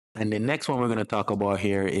And the next one we're going to talk about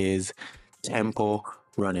here is tempo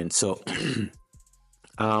running. So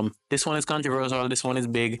this one is controversial. This one is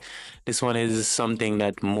big. This one is something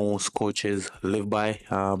that most coaches live by.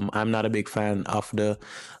 I'm not a big fan of the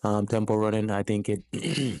tempo running. I think it,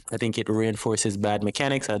 I think it reinforces bad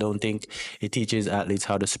mechanics. I don't think it teaches athletes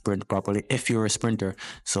how to sprint properly. If you're a sprinter,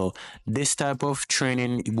 so this type of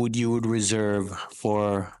training would reserve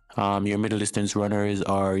for your middle distance runners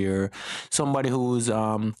or your somebody who's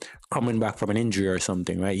coming back from an injury or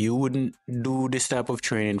something, right? You wouldn't do this type of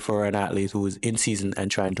training for an athlete who's in season and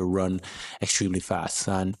trying to run extremely fast.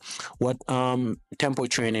 And what tempo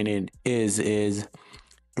training is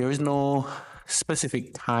there is no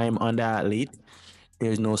specific time on the athlete.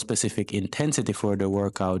 There's no specific intensity for the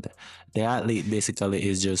workout. The athlete basically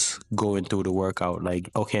is just going through the workout. Like,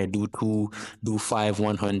 okay, do 5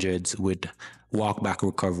 100s with walk back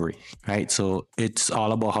recovery, right? So it's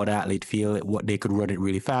all about how the athlete feel, what they could run it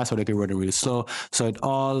really fast or they could run it really slow. So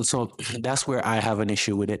that's where I have an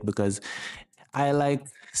issue with it because I like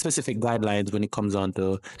specific guidelines when it comes on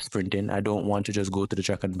to sprinting. I don't want to just go to the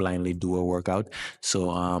track and blindly do a workout.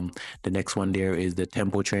 So the next one there is the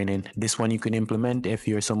tempo training. This one you can implement if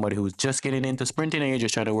you're somebody who's just getting into sprinting and you're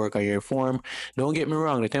just trying to work on your form. Don't get me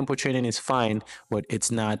wrong, the tempo training is fine, but it's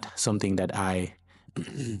not something that I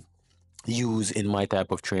use in my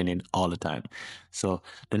type of training all the time. So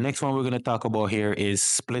the next one we're going to talk about here is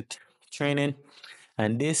split training,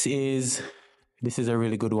 and this is a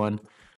really good one.